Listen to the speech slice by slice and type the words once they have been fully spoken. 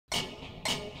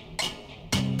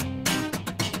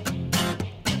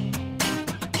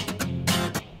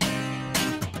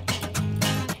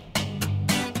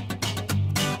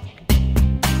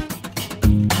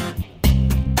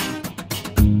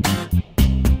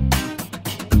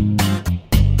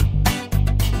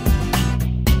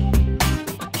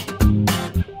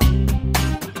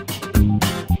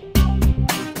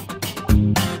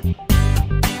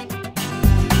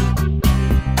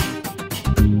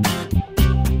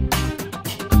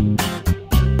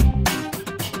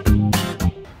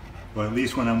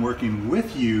least when I'm working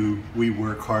with you, we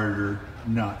work harder,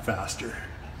 not faster.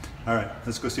 All right,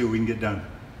 let's go see what we can get done.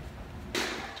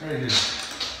 Right here.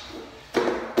 You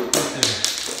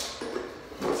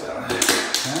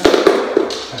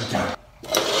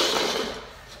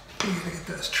gotta get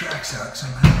those tracks out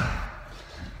somehow.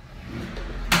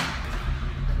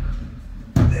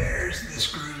 There's the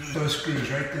screws. Those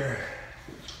screws right there.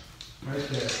 Right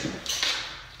there.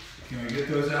 Can we get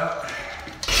those out?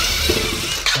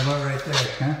 How about right there,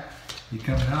 huh? You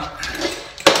coming out?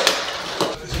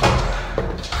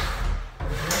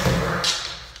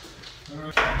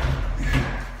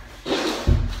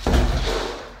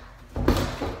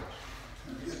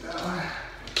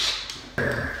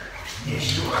 Yes,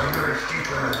 you are. You're a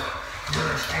stinker. You're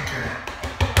a stinker.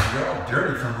 You're all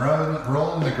dirty from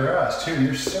rolling the grass, too.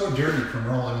 You're so dirty from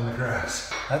rolling in the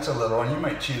grass. That's a little one. You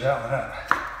might chew that one up.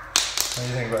 What do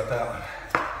you think about that one?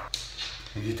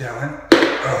 You get that one?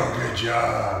 Oh, good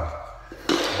job.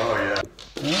 Oh, yeah.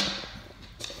 Huh?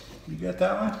 You got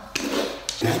that one?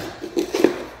 Yeah.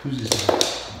 Whose is that?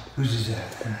 Whose is that?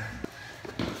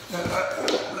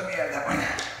 Let me have that one.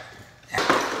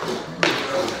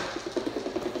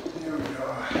 There we go.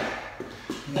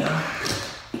 Now,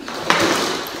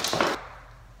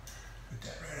 put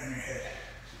that right on your head.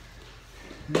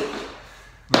 There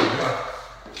we go.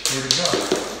 There we go.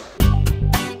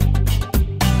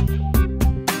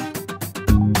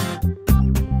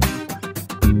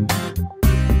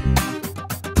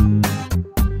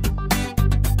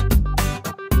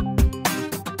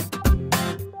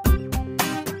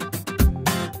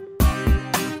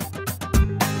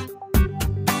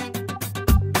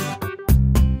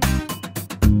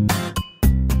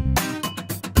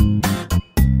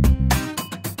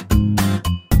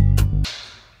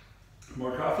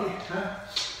 More coffee, huh?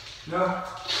 No?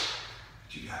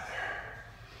 What you got there?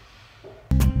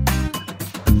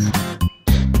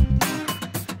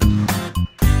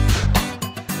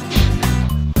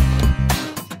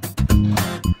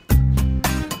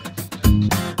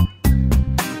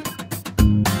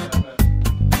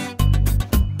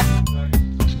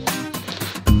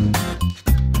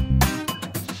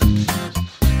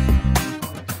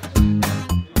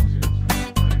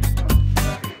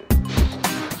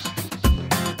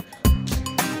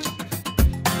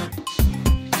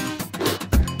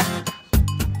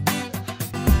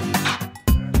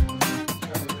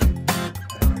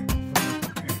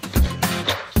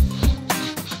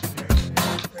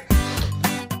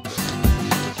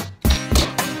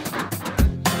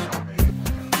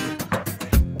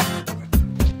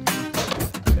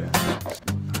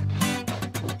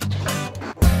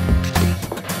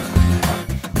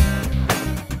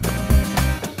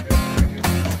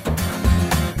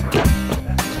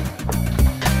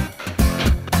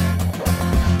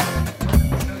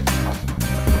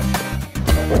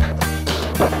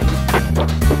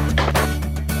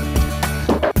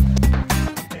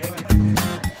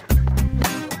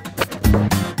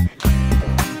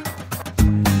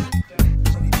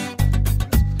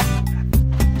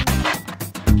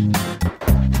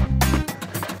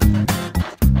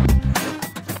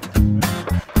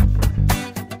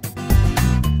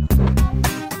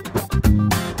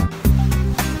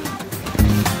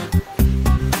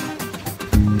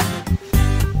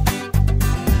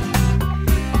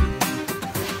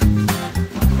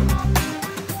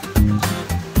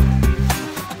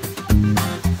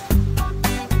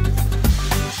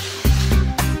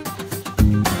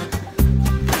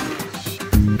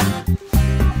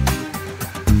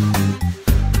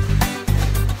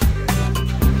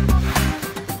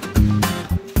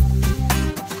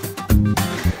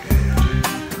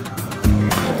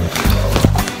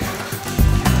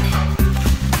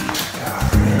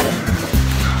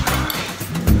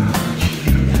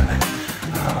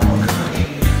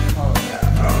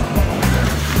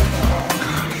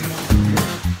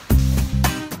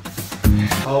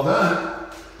 All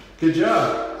done. Good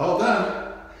job. All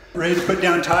done. Ready to put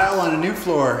down tile on a new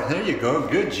floor. There you go.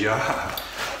 Good job.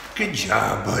 Good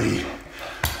job, buddy.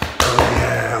 Oh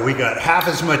yeah, we got half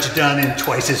as much done in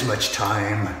twice as much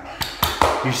time.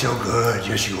 You're so good.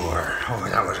 Yes, you are. Oh,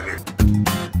 that was good.